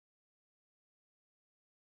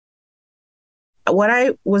what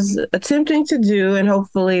I was attempting to do, and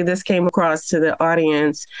hopefully this came across to the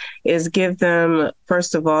audience, is give them,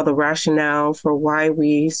 first of all, the rationale for why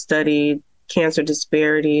we studied cancer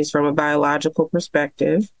disparities from a biological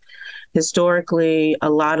perspective. Historically, a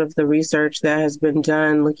lot of the research that has been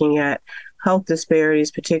done looking at health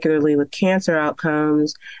disparities, particularly with cancer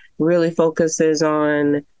outcomes, really focuses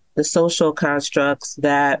on the social constructs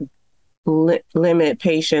that limit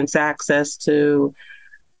patients' access to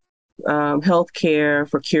health care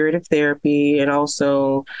for curative therapy and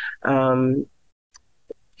also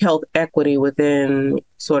health equity within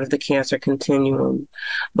sort of the cancer continuum.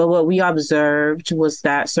 But what we observed was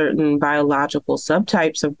that certain biological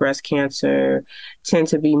subtypes of breast cancer tend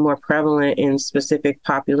to be more prevalent in specific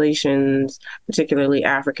populations, particularly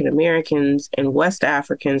African Americans and West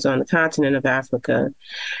Africans on the continent of Africa.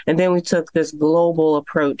 And then we took this global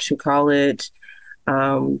approach, we call it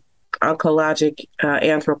oncologic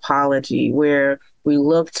anthropology, where we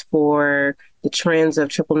looked for the trends of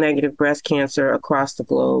triple negative breast cancer across the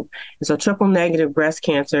globe. And so triple negative breast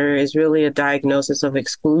cancer is really a diagnosis of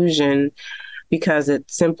exclusion because it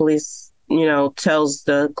simply, tells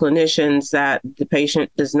the clinicians that the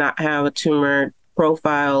patient does not have a tumor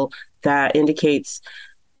profile that indicates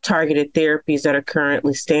targeted therapies that are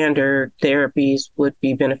currently standard therapies would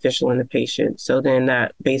be beneficial in the patient. So then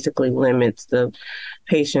that basically limits the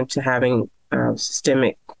patient to having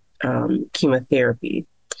systemic chemotherapy.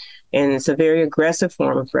 And it's a very aggressive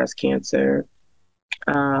form of breast cancer.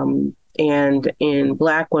 And in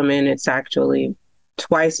Black women, it's actually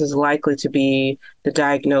twice as likely to be the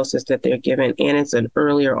diagnosis that they're given, and it's an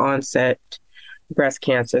earlier onset breast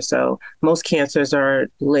cancer. So most cancers are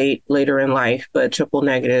later in life, but triple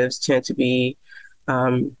negatives tend to be,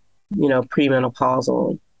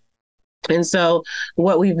 premenopausal. And so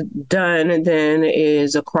what we've done then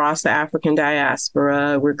is across the African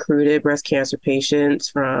diaspora, recruited breast cancer patients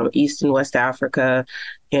from East and West Africa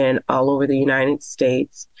and all over the United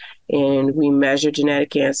States. And we measured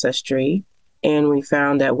genetic ancestry. And we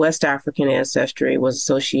found that West African ancestry was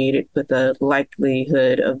associated with the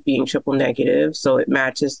likelihood of being triple negative. So it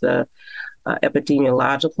matches the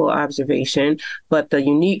epidemiological observation. But the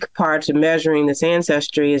unique part to measuring this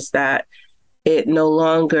ancestry is that it no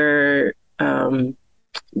longer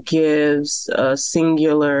gives a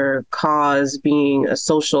singular cause being a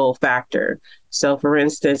social factor. So, for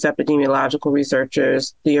instance, epidemiological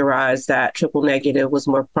researchers theorized that triple negative was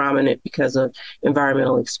more prominent because of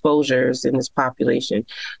environmental exposures in this population.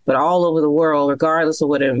 But all over the world, regardless of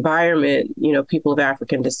what environment, people of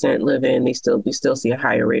African descent live in, we still see a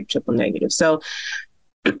higher rate of triple negative. So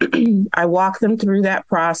I walk them through that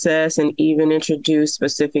process and even introduce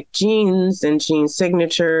specific genes and gene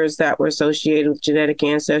signatures that were associated with genetic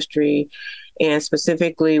ancestry. And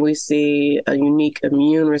specifically, we see a unique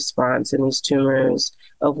immune response in these tumors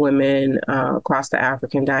of women across the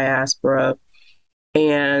African diaspora.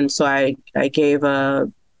 And so I gave a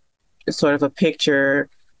sort of a picture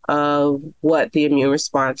of what the immune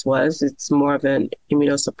response was. It's more of an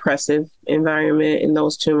immunosuppressive environment in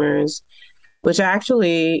those tumors, which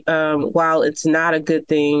actually, while it's not a good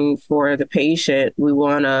thing for the patient, we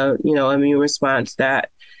want a, immune response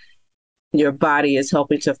that your body is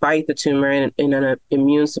helping to fight the tumor in an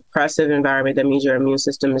immune suppressive environment. That means your immune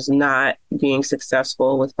system is not being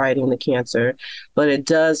successful with fighting the cancer. But it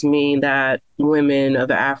does mean that women of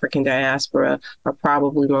the African diaspora are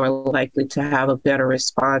probably more likely to have a better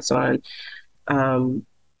response on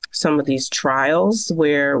some of these trials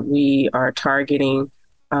where we are targeting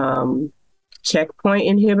checkpoint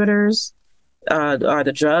inhibitors are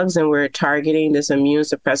the drugs, and we're targeting this immune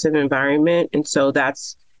suppressive environment. And so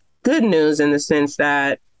that's good news in the sense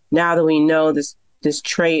that now that we know this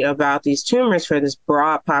trait about these tumors for this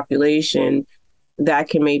broad population, that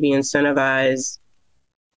can maybe incentivize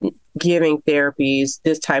giving therapies,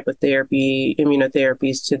 this type of therapy,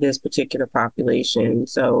 immunotherapies to this particular population.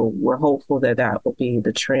 So we're hopeful that that will be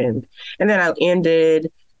the trend. And then I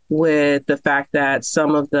ended with the fact that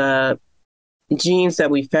some of the genes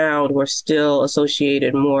that we found were still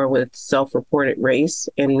associated more with self-reported race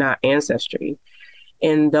and not ancestry.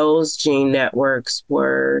 And those gene networks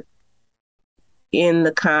were in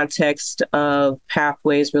the context of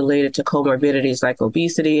pathways related to comorbidities like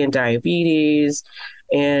obesity and diabetes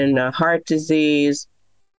and heart disease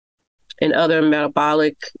and other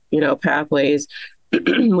metabolic, pathways,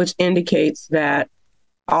 which indicates that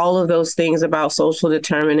all of those things about social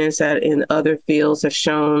determinants that in other fields have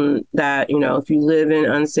shown that, if you live in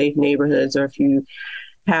unsafe neighborhoods or if you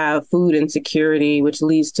have food insecurity, which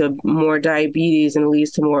leads to more diabetes and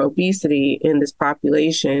leads to more obesity in this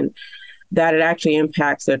population, that it actually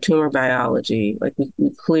impacts their tumor biology. Like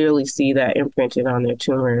we clearly see that imprinted on their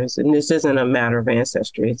tumors. And this isn't a matter of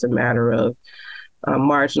ancestry, it's a matter of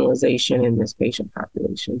marginalization in this patient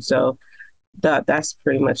population. So that's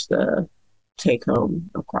pretty much the take home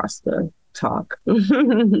across the talk.